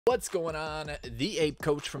What's going on?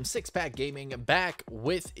 theAPEcoach from Six-Pack Gaming back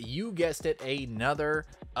with, you guessed it, another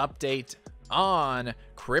update on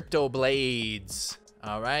CRYPTOBLADES.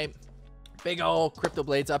 All right, big ol'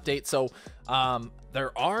 CRYPTOBLADES update. So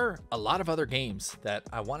there are a lot of other games that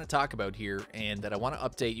I want to talk about here and that I want to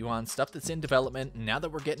update you on, stuff that's in development. Now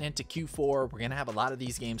that we're getting into Q4, we're going to have a lot of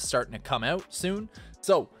these games starting to come out soon.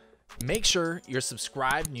 So make sure you're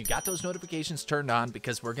subscribed and you got those notifications turned on,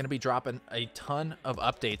 because we're going to be dropping a ton of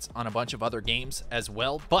updates on a bunch of other games as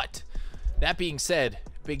well. But that being said,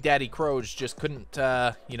 Big Daddy Croge just couldn't,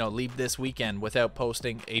 leave this weekend without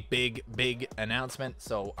posting a big announcement.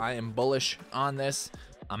 So I am bullish on this.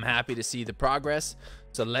 I'm happy to see the progress.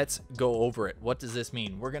 So let's go over it. What does this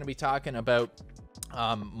mean? We're going to be talking about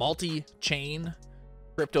multi-chain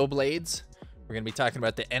CRYPTOBLADES. We're going to be talking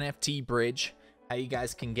about the NFT bridge, how you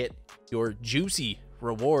guys can get your juicy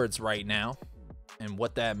rewards right now and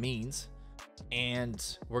what that means. And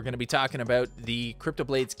we're going to be talking about the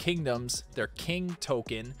CRYPTOBLADES Kingdoms, their King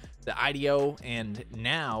token, the IDO, and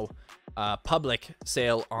now public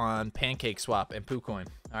sale on PancakeSwap and Poocoin.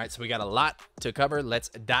 All right, so we got a lot to cover. Let's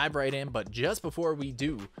dive right in. But just before we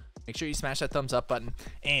do, make sure you smash that thumbs up button.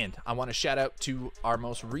 And I want to shout out to our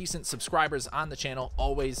most recent subscribers on the channel.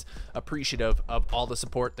 Always appreciative of all the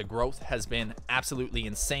support. The growth has been absolutely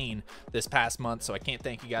insane this past month, so I can't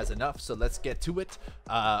thank you guys enough. So let's get to it.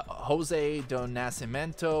 Jose Do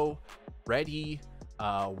Nascimento, Reddy,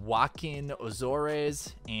 Joaquin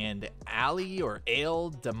Ozores, and Ali or Ale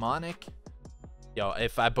Demonic. Yo,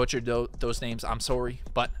 if I butchered those names, I'm sorry,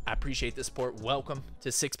 but I appreciate the support. Welcome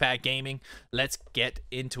to Six-Pack Gaming. Let's get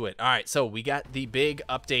into it. All right, so we got the big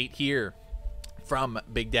update here from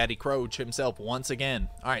Big Daddy Croge himself once again.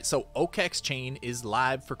 All right, so OKExChain is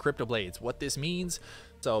live for CRYPTOBLADES. What this means,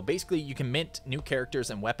 so basically you can mint new characters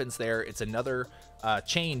and weapons there. It's another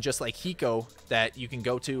chain just like Hiko that you can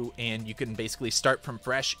go to, and you can basically start from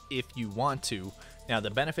fresh if you want to. Now,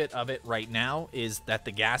 the benefit of it right now is that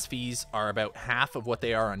the gas fees are about half of what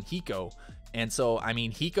they are on Hiko. And so, I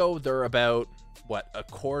mean, Hiko, they're about, what, a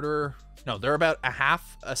quarter? No, they're about a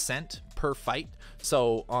half a cent per fight.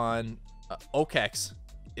 So on Okex,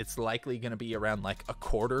 it's likely going to be around like a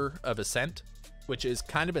quarter of a cent, which is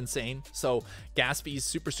kind of insane. So gas fees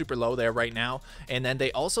super low there right now. And then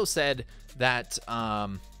they also said that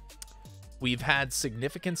we've had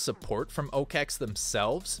significant support from Okex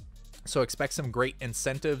themselves. So expect some great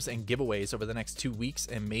incentives and giveaways over the next 2 weeks,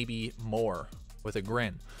 and maybe more, with a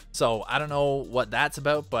grin. So I don't know what that's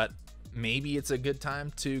about, but maybe it's a good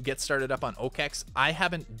time to get started up on Okex. I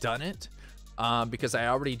haven't done it because I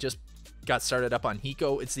already just got started up on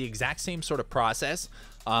Hiko. It's the exact same sort of process.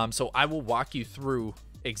 So I will walk you through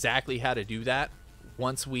exactly how to do that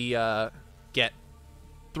once we get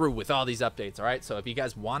through with all these updates. All right, so if you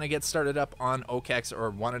guys want to get started up on Okex or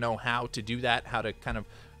want to know how to do that, how to kind of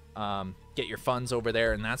get your funds over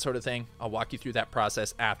there and that sort of thing, I'll walk you through that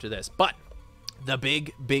process after this. But the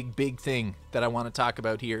big thing that I want to talk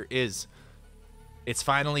about here is it's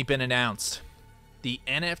finally been announced. The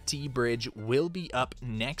NFT bridge will be up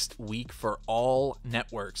next week for all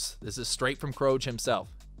networks. This is straight from Croge himself.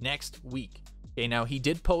 Next week. Okay, now he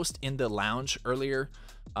did post in the lounge earlier,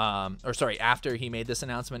 after he made this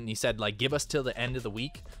announcement, and he said, like, give us till the end of the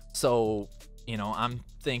week. So, you know, I'm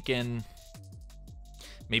thinking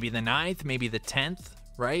maybe the 9th, maybe the 10th,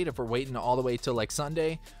 right? If we're waiting all the way till like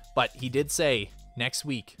Sunday. But he did say next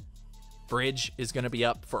week, Bridge is going to be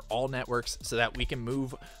up for all networks so that we can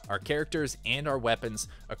move our characters and our weapons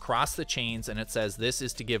across the chains. And it says this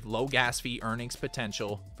is to give low gas fee earnings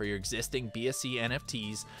potential for your existing BSC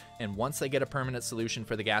NFTs. And once they get a permanent solution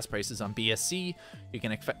for the gas prices on BSC, you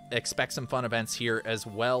can expect some fun events here as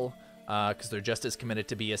well. Because they're just as committed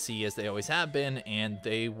to BSC as they always have been, and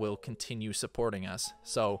they will continue supporting us.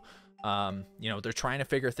 So, they're trying to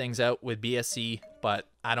figure things out with BSC, but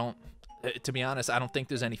to be honest, I don't think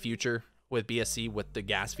there's any future with BSC with the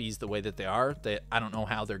gas fees the way that they are. I don't know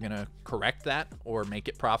how they're going to correct that or make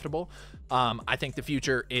it profitable. I think the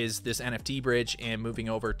future is this NFT bridge and moving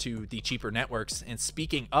over to the cheaper networks. And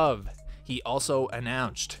speaking of, he also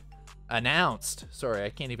announced, sorry, I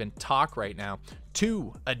can't even talk right now,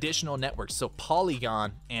 2 additional networks. So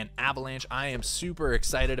Polygon and Avalanche. I am super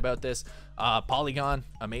excited about this. Polygon,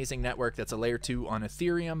 amazing network. That's a layer 2 on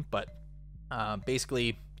Ethereum, but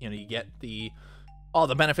basically, you get all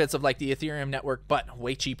the benefits of like the Ethereum network, but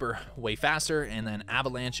way cheaper, way faster. And then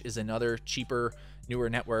Avalanche is another cheaper, newer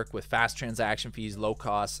network with fast transaction fees, low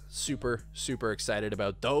costs. Super excited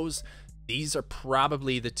about those. These are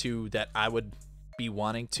probably the 2 that I would be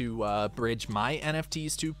wanting to bridge my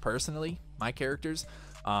NFTs to personally, my characters.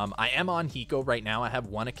 I am on Hiko right now. I have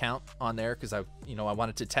one account on there because I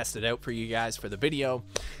wanted to test it out for you guys for the video,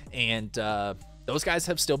 and those guys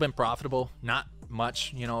have still been profitable. Not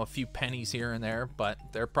much, a few pennies here and there, but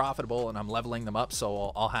they're profitable, and I'm leveling them up.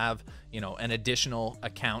 So I'll have, an additional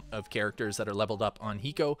account of characters that are leveled up on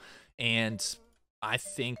Hiko. And I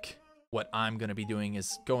think what I'm going to be doing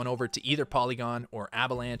is going over to either Polygon or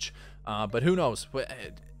Avalanche. But who knows?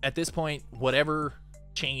 At this point, whatever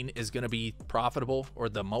chain is going to be profitable, or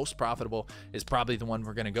the most profitable, is probably the one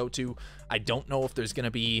we're going to go to. I don't know if there's going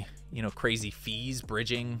to be, crazy fees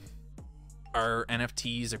bridging our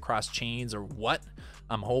NFTs across chains or what.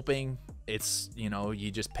 I'm hoping it's,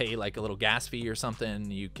 you just pay like a little gas fee or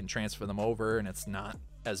something, you can transfer them over and it's not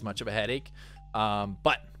as much of a headache.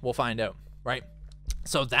 But we'll find out, right?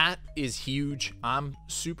 So that is huge. I'm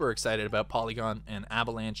super excited about Polygon and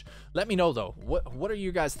Avalanche. Let me know though, what are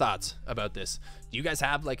you guys' thoughts about this? Do you guys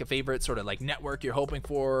have like a favorite sort of like network you're hoping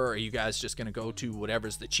for? Or are you guys just gonna go to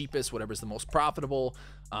whatever's the cheapest, whatever's the most profitable?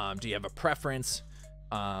 Do you have a preference?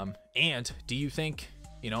 And do you think,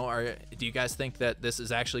 do you guys think that this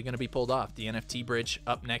is actually going to be pulled off, the NFT bridge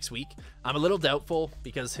up next week? I'm a little doubtful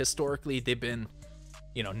because historically they've been,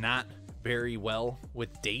 not very well with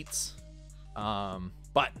dates.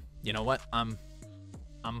 But you know what? I'm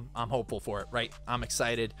hopeful for it, right? I'm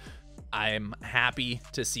excited. I'm happy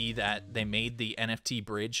to see that they made the NFT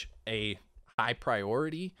bridge a high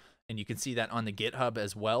priority, and you can see that on the GitHub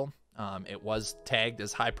as well. It was tagged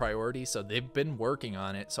as high priority, so they've been working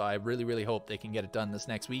on it. So I really, really hope they can get it done this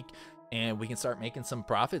next week, and we can start making some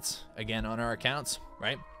profits again on our accounts,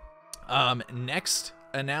 right? Next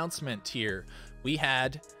announcement here, we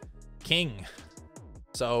had King.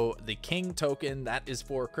 So the King token, that is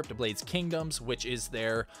for CryptoBlades Kingdoms, which is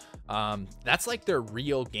their, that's like their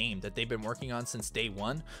real game that they've been working on since day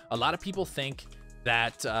one. A lot of people think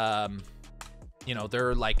that,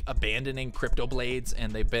 they're like abandoning CryptoBlades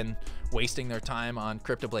and they've been wasting their time on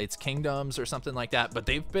CryptoBlades Kingdoms or something like that. But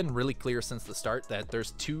they've been really clear since the start that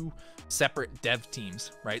there's two separate dev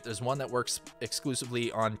teams, right? There's one that works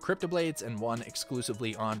exclusively on CryptoBlades and one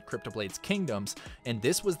exclusively on CryptoBlades Kingdoms. And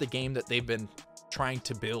this was the game that they've been trying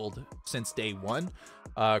to build since day one.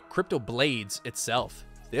 CryptoBlades itself,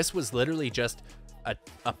 this was literally just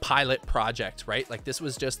a pilot project, right? Like this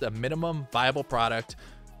was just a minimum viable product.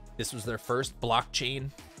 This was their first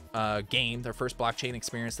blockchain game, their first blockchain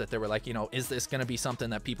experience that they were like, is this going to be something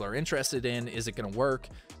that people are interested in? Is it going to work?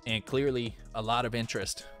 And clearly a lot of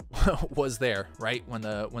interest was there, right? When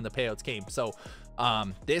the payouts came. So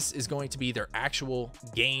this is going to be their actual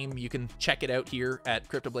game. You can check it out here at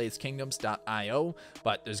cryptobladeskingdoms.io,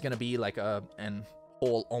 but there's going to be like an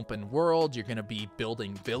whole open world. You're going to be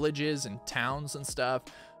building villages and towns and stuff.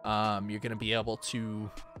 You're going to be able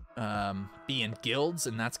to be in guilds,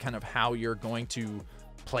 and that's kind of how you're going to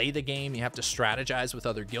play the game. You have to strategize with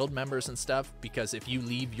other guild members and stuff, because if you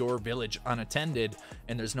leave your village unattended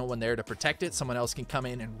and there's no one there to protect it, someone else can come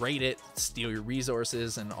in and raid it, steal your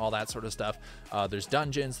resources and all that sort of stuff. There's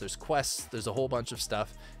dungeons, there's quests, there's a whole bunch of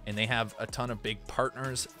stuff, and they have a ton of big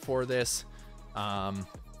partners for this. You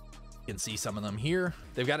can see some of them here.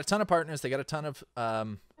 They've got a ton of partners. They got a ton of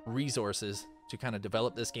resources to kind of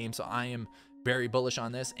develop this game. So I am very bullish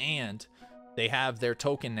on this, and they have their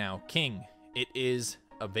token now, King. It is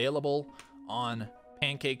available on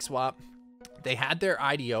PancakeSwap. They had their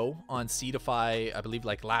IDO on Seedify, I believe,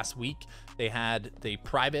 like last week. They had the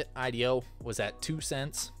private IDO was at 2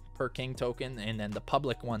 cents per King token, and then the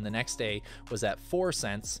public one the next day was at 4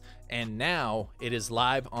 cents. And now it is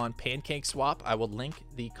live on PancakeSwap. I will link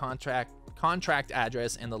the contract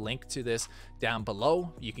address and the link to this down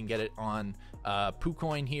below. You can get it on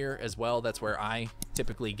Poocoin here as well. That's where I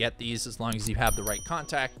typically get these, as long as you have the right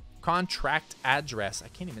contract address. I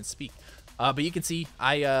can't even speak. But you can see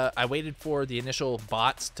I waited for the initial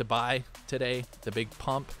bots to buy today, the big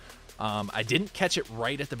pump. I didn't catch it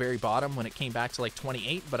right at the very bottom when it came back to like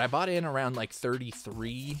 28, but I bought in around like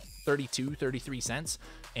 33 cents,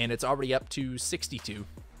 and it's already up to 62,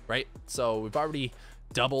 right? So we've already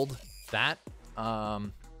doubled that.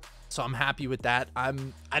 So I'm happy with that.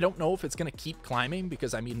 I don't know if it's gonna keep climbing,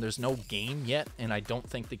 because I mean there's no game yet, and I don't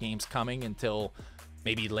think the game's coming until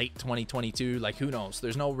maybe late 2022. Like, who knows?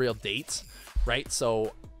 There's no real dates, right?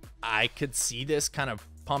 So I could see this kind of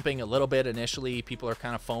pumping a little bit initially. People are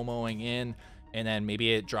kind of FOMOing in, and then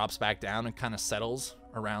maybe it drops back down and kind of settles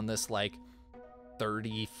around this like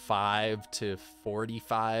 35 to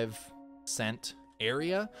 45 cent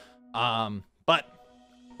area. But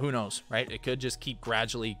who knows, right? It could just keep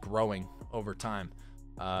gradually growing over time.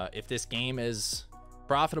 If this game is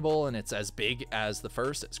profitable and it's as big as the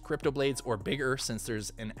first, as CryptoBlades, or bigger, since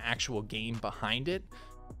there's an actual game behind it,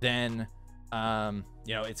 then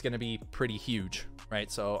you know, it's going to be pretty huge,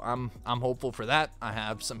 right? So I'm hopeful for that. I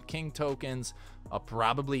have some king tokens. I'll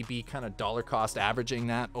probably be kind of dollar cost averaging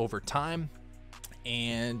that over time,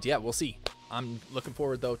 and yeah, we'll see. I'm looking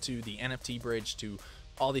forward though to the NFT bridge, to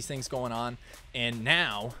all these things going on. And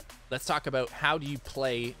now let's talk about how do you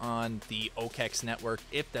play on the Okex network,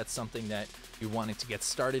 if that's something that you're wanting to get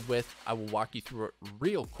started with. I will walk you through it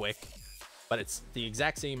real quick, but it's the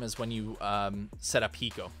exact same as when you set up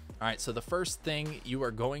Heco. All right, so the first thing you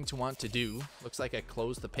are going to want to do, looks like I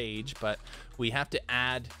closed the page, but we have to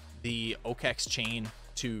add the OKExChain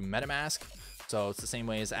to Metamask. So it's the same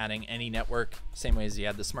way as adding any network, same way as you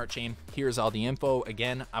add the smart chain. Here's all the info.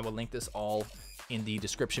 Again, I will link this all in the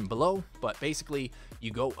description below, but basically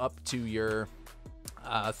you go up to your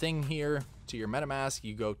thing here, to your Metamask,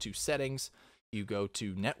 you go to settings, you go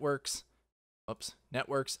to networks,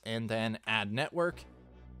 and then add network.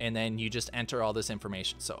 And then you just enter all this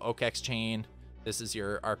information. So OKExChain, this is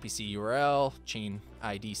your RPC URL, chain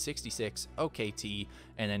ID 66, OKT,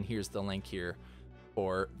 and then here's the link here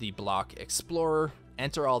for the block explorer.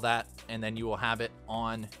 Enter all that, and then you will have it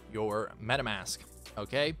on your MetaMask,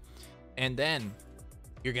 okay? And then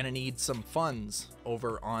you're gonna need some funds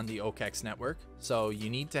over on the Okex network. So you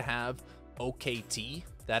need to have OKT,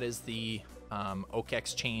 that is the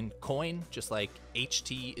OKExChain coin, just like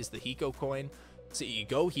HT is the Heco coin. So you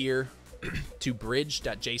go here to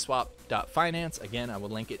bridge.jswap.finance. Again, I will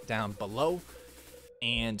link it down below.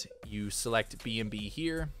 And you select BNB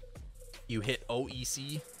here. You hit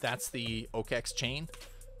OEC, that's the Okex chain.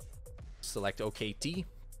 Select OKT,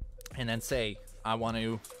 and then say, I want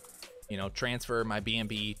to, you know, transfer my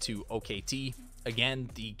BNB to OKT. Again,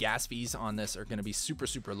 the gas fees on this are going to be super,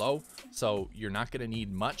 super low, so you're not going to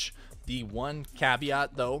need much. The one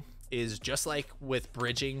caveat, though, is just like with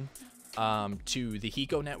bridging to the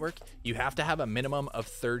Heco network, you have to have a minimum of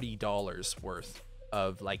 $30 worth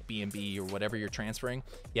of like BNB or whatever you're transferring.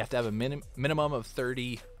 You have to have a minimum of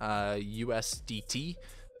 30 USDT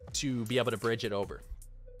to be able to bridge it over.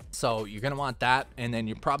 So you're going to want that, and then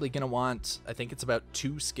you're probably going to want, I think it's about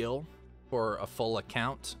 2 skill for a full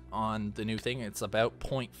account on the new thing. It's about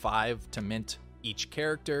 0.5 to mint each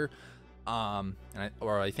character,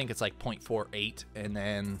 or I think it's like 0.48, and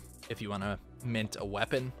then if you want to mint a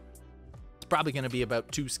weapon, probably going to be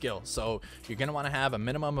about 2 skill. So you're going to want to have a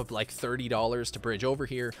minimum of like $30 to bridge over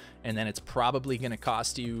here, and then it's probably going to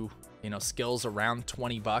cost you, you know, skills around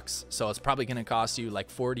 20 bucks. So it's probably going to cost you like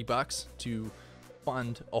 40 bucks to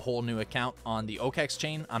fund a whole new account on the Okex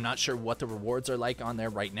chain. I'm not sure what the rewards are like on there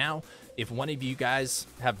right now. If one of you guys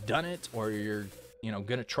have done it, or you're, you know,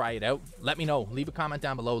 gonna try it out, let me know. Leave a comment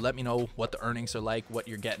down below. Let me know what the earnings are like, what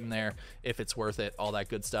you're getting there, if it's worth it, all that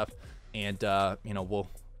good stuff. And you know, we'll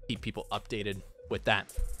keep people updated with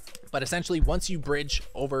that. But essentially, once you bridge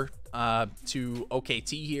over to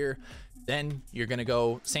OKT here, then you're going to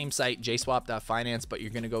go same site, jswap.finance, but you're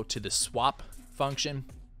going to go to the swap function,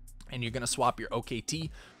 and you're going to swap your OKT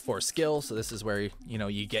for skill. So this is where, you know,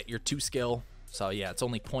 you get your 2 skill. So yeah, it's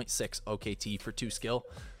only 0.6 OKT for 2 skill.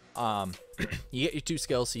 You get your 2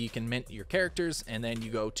 skill so you can mint your characters, and then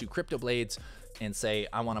you go to CRYPTOBLADES and say,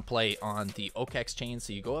 I want to play on the Okex chain.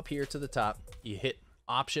 So you go up here to the top, you hit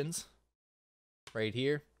options right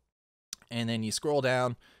here, and then you scroll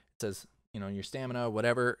down. It says, you know, your stamina,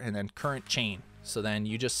 whatever, and then current chain. So then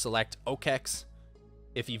you just select Okex.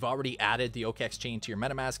 If you've already added the Okex chain to your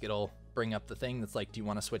MetaMask, it'll bring up the thing that's like, do you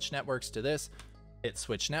want to switch networks to this? Hit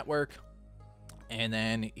switch network, and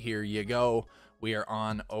then here you go. We are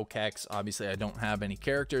on Okex. Obviously, I don't have any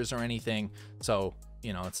characters or anything, so,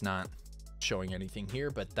 you know, it's not showing anything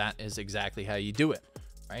here, but that is exactly how you do it,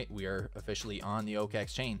 right? We are officially on the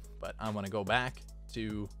Okex chain. But I want to go back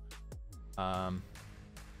to,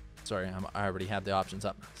 sorry, I already have the options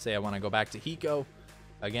up. Say I want to go back to Heco.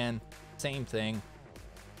 Again, same thing.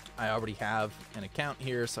 I already have an account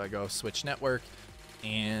here, so I go switch network,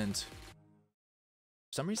 and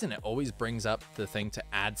for some reason it always brings up the thing to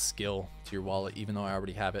add skill to your wallet, even though I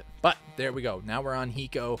already have it. But there we go. Now we're on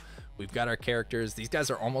Heco. We've got our characters. These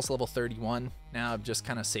guys are almost level 31 now. I'm just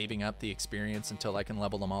kind of saving up the experience until I can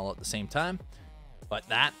level them all at the same time. But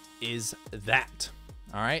that is that.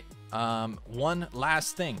 All right. One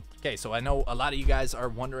last thing. Okay, so I know a lot of you guys are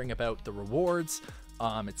wondering about the rewards.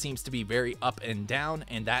 It seems to be very up and down,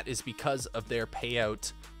 and that is because of their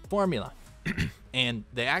payout formula. And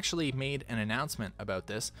they actually made an announcement about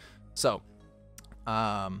this. So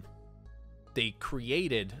they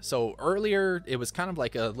created, so earlier it was kind of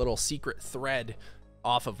like a little secret thread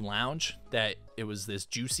off of Lounge, that it was this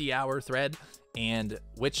juicy hour thread, and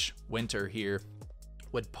Witch Winter here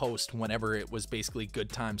would post whenever it was basically good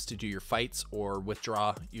times to do your fights or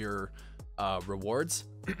withdraw your rewards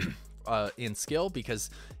in skill, because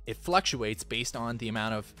it fluctuates based on the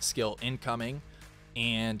amount of skill incoming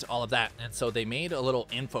and all of that. And so they made a little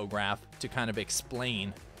infographic to kind of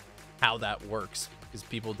explain how that works, because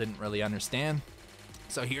people didn't really understand.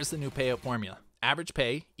 So here's the new payout formula. Average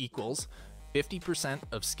pay equals 50%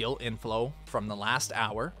 of skill inflow from the last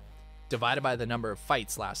hour divided by the number of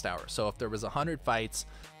fights last hour. So if there was 100 fights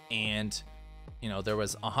and, you know, there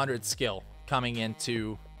was 100 skill coming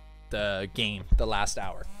into the game the last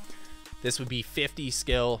hour, this would be 50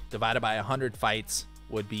 skill divided by 100 fights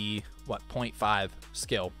would be what, 0.5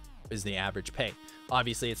 skill is the average pay.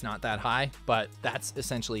 Obviously it's not that high, but that's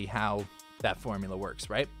essentially how that formula works,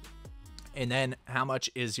 right? And then how much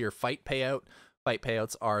is your fight payout? Fight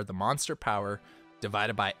payouts are the monster power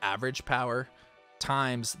divided by average power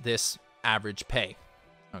times this average pay.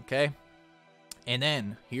 Okay. And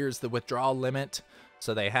then here's the withdrawal limit.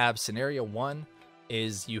 So they have scenario 1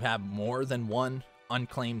 is you have more than one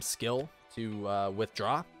unclaimed skill to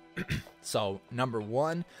withdraw. So number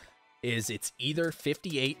 1 is it's either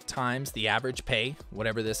 58 times the average pay,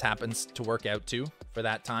 whatever this happens to work out to for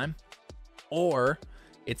that time, or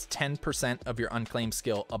it's 10% of your unclaimed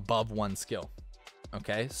skill above 1 skill.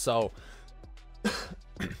 Okay, so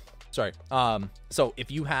sorry. So if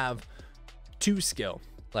you have 2 skill,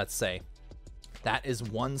 let's say, that is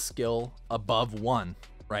 1 skill above 1,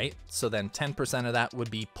 right? So then 10% of that would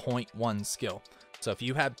be 0.1 skill. So if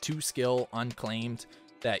you have 2 skill unclaimed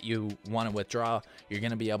that you want to withdraw, you're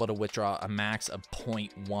going to be able to withdraw a max of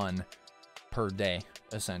 0.1 per day,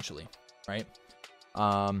 essentially, right?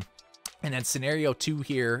 And then scenario 2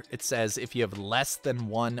 here, it says if you have less than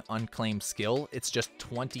 1 unclaimed skill, it's just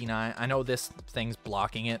 29. I know this thing's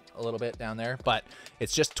blocking it a little bit down there, but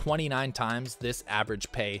it's just 29 times this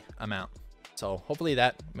average pay amount. So hopefully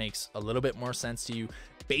that makes a little bit more sense to you.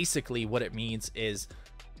 Basically what it means is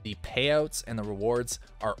the payouts and the rewards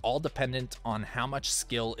are all dependent on how much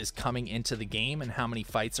skill is coming into the game and how many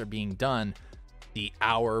fights are being done the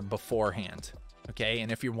hour beforehand. Okay,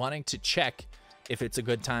 and if you're wanting to check if it's a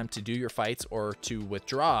good time to do your fights or to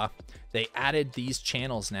withdraw, they added these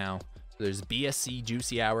channels now. There's BSC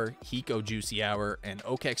Juicy Hour, HECO Juicy Hour, and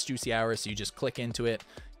Okex Juicy Hour. So you just click into it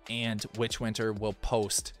and Witchwinter will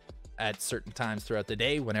post at certain times throughout the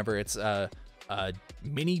day whenever it's a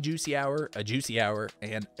mini Juicy Hour, a Juicy Hour,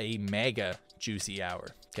 and a mega Juicy Hour.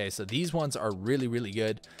 Okay, so these ones are really, really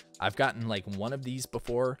good. I've gotten like one of these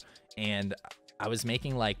before and I was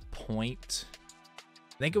making like I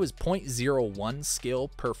think it was 0.01 skill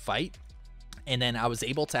per fight, and then I was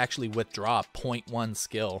able to actually withdraw 0.1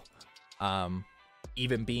 skill,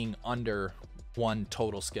 even being under 1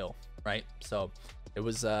 total skill, right? So it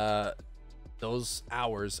was those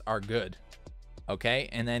hours are good. Okay,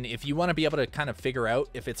 and then if you want to be able to kind of figure out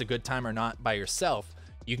if it's a good time or not by yourself,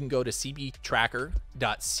 you can go to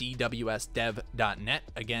cbtracker.cwsdev.net.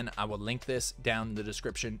 Again, I will link this down in the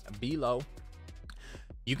description below.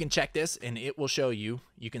 You can check this and it will show you.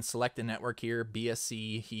 You can select the network here,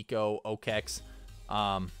 BSC, HECO, Okex,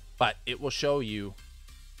 but it will show you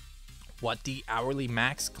what the hourly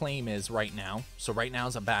max claim is right now. So right now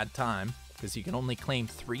is a bad time because you can only claim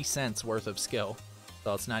 3 cents worth of skill.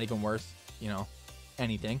 So it's not even worth, you know,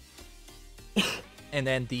 anything. And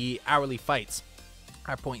then the hourly fights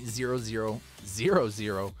are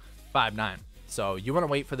 0.000059. So you want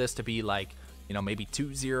to wait for this to be like, you know, maybe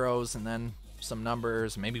 2 zeros and then some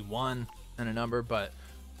numbers, maybe 1 and a number, but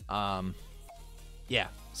yeah,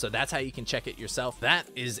 so that's how you can check it yourself. That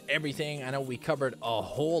is everything. I know we covered a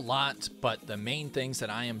whole lot, but the main things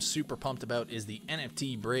that I am super pumped about is the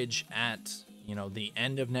NFT bridge at, you know, the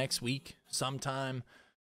end of next week sometime.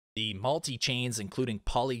 The multi-chains, including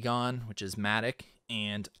Polygon, which is Matic,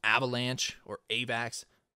 and Avalanche or Avax,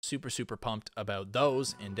 super pumped about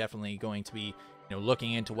those, and definitely going to be, you know,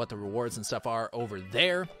 looking into what the rewards and stuff are over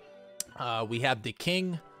there. We have the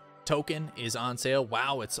King token is on sale.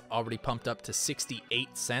 Wow, it's already pumped up to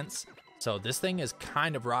 68 cents. So this thing is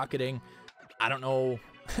kind of rocketing. I don't know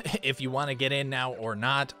if you want to get in now or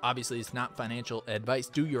not. Obviously, it's not financial advice.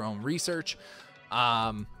 Do your own research.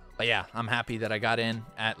 But yeah, I'm happy that I got in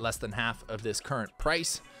at less than half of this current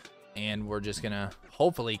price, and we're just gonna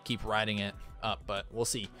hopefully keep riding it up, but we'll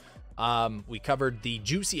see. We covered the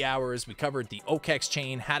juicy hours, we covered the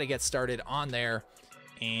OKExChain, how to get started on there,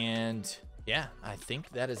 and yeah, I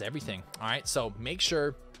think that is everything. All right, so make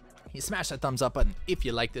sure you smash that thumbs up button if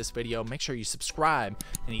you like this video. Make sure you subscribe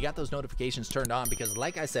and you got those notifications turned on, because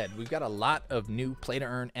like I said, we've got a lot of new play to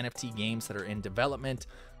earn NFT games that are in development.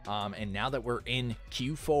 And now that we're in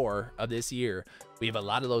Q4 of this year, we have a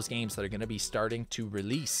lot of those games that are going to be starting to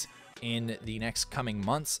release in the next coming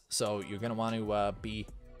months. So you're going to want to be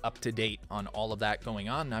up to date on all of that going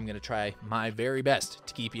on. And I'm going to try my very best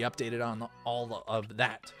to keep you updated on all of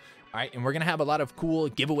that. All right, and we're gonna have a lot of cool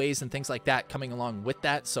giveaways and things like that coming along with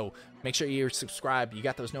that. So make sure you're subscribed, you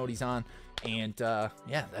got those noties on, and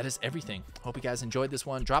yeah, that is everything. Hope you guys enjoyed this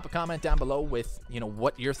one. Drop a comment down below with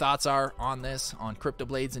what your thoughts are on this, on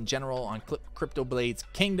CryptoBlades in general, on CryptoBlades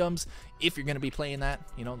Kingdoms. If you're gonna be playing that,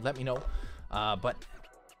 let me know. But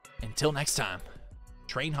until next time,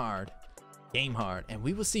 train hard, game hard, and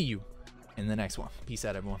we will see you in the next one. Peace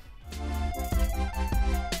out, everyone.